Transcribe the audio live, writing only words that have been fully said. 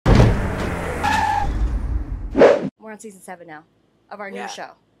We're on season 7 now of our new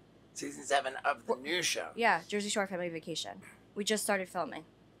show. Season 7 of the new show. Yeah, Jersey Shore Family Vacation. We just started filming.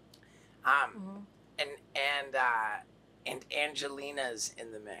 And Angelina's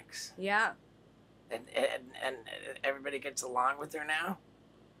in the mix. Yeah. And everybody gets along with her now?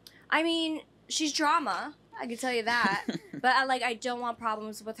 I mean, she's drama. I can tell you that. But I don't want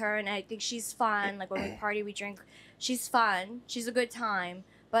problems with her, and I think she's fun. Like, when we party, we drink. She's fun. She's a good time.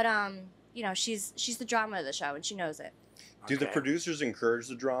 But you know, she's the drama of the show, and she knows it. Do the producers encourage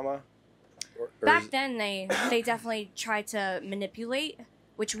the drama? Back then, they definitely tried to manipulate,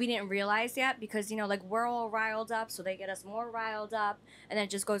 which we didn't realize yet, because, you know, like, we're all riled up, so they get us more riled up, and then it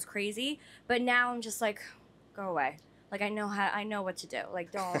just goes crazy. But now I'm just like, go away. Like, I know what to do.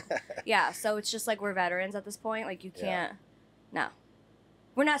 Like, don't. Yeah, so it's just like we're veterans at this point. Like, you can't. No.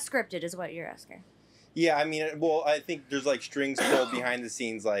 We're not scripted, is what you're asking. Yeah, I mean, well, I think there's, like, strings pulled behind the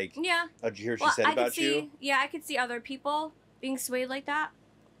scenes, like, yeah. Did you hear what she said about you? Yeah, I could see other people being swayed like that.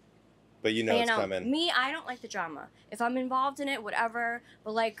 But you know it's coming. Me, I don't like the drama. If I'm involved in it, whatever.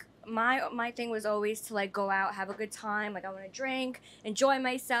 But, like, my thing was always to, like, go out, have a good time. Like, I want to drink, enjoy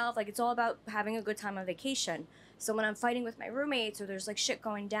myself. Like, it's all about having a good time on vacation. So when I'm fighting with my roommates or there's, like, shit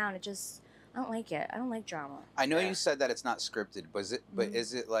going down, it just... I don't like it. I don't like drama. I know you said that it's not scripted, but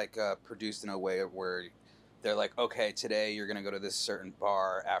is it like produced in a way where they're like, okay, today you're gonna go to this certain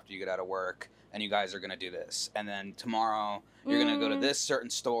bar after you get out of work, and you guys are gonna do this, and then tomorrow you're gonna go to this certain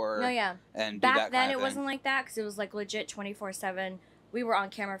store. No, yeah. And back do that then kind of it thing. wasn't like that because it was like legit 24/7. We were on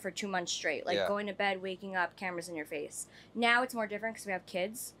camera for 2 months straight, like going to bed, waking up, cameras in your face. Now it's more different because we have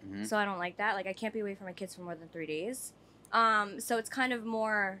kids, so I don't like that. Like I can't be away from my kids for more than 3 days. So it's kind of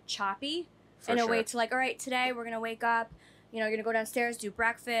more choppy. In a way to like, all right, today we're going to wake up, you know, you're going to go downstairs, do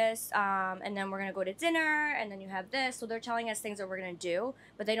breakfast, and then we're going to go to dinner, and then you have this. So they're telling us things that we're going to do,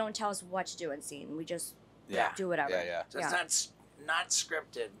 but they don't tell us what to do in scene. We just do whatever. Yeah. So it's not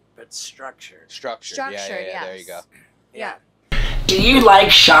scripted, but structured. Structured, yeah. yes. There you go. Yeah. Do you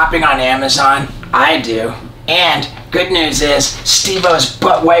like shopping on Amazon? I do. And good news is, Steve-O's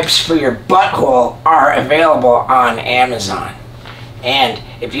butt wipes for your butthole are available on Amazon. And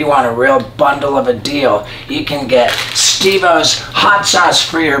if you want a real bundle of a deal, you can get Steve-O's hot sauce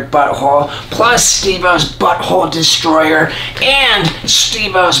for your butthole, plus Steve-O's butthole destroyer, and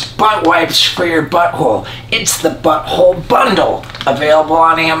Steve-O's butt wipes for your butthole. It's the butthole bundle, available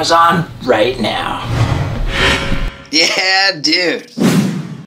on Amazon right now. Yeah, dude.